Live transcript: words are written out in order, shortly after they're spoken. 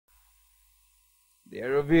The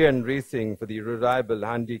Arabian racing for the Reliable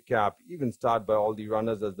Handicap, even start by all the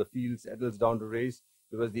runners as the field settles down to race.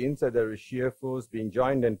 Towards the inside there is Sheer Force being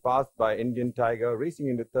joined and passed by Indian Tiger. Racing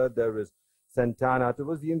in the third there is Santana.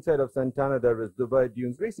 Towards the inside of Santana there is Dubai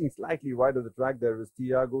Dunes. Racing slightly wide of the track there is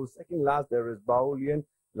Tiago. Second last there is Baolian.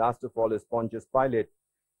 Last of all is Pontius Pilot.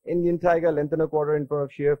 Indian Tiger length and a quarter in front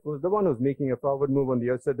of Sheer Force. The one who's making a forward move on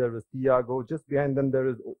the outside there is Tiago. Just behind them there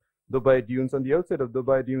is Dubai Dunes. On the outside of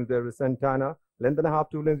Dubai Dunes there is Santana. Length and a half,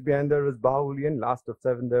 2 lengths behind there is Baolian. Last of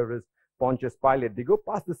 7 there is Pontius Pilot. They go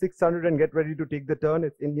past the 600 and get ready to take the turn.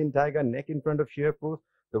 It's Indian Tiger neck in front of Sheer Force.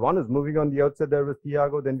 The one is moving on the outside there is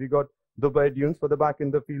Tiago. Then we got Dubai Dunes. For the back in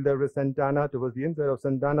the field there is Santana. Towards the inside of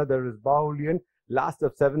Santana there is Baolian. Last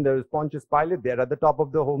of 7 there is Pontius Pilot. They're at the top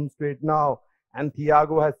of the home straight now. And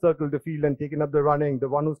Tiago has circled the field and taken up the running. The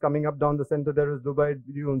one who's coming up down the center there is Dubai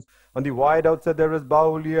Dunes. On the wide outside there is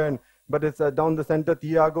Baolian. But it's down the center.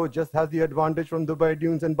 Tiago just has the advantage from Dubai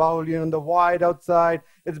Dunes and Baolian on the wide outside.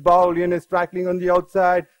 It's Baolian is tracking on the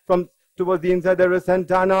outside. From towards the inside there is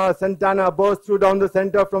Santana. Santana bursts through down the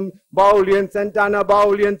center from Baolian. Santana,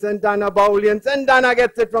 Baolian, Santana, Baolian. Santana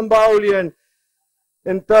gets it from Baolian.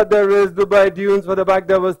 In third there is Dubai Dunes. For the back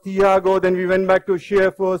there was Tiago. Then we went back to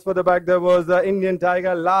Sheer Force. For the back there was Indian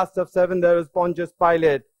Tiger. Last of 7 there is Pontius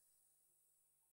Pilot.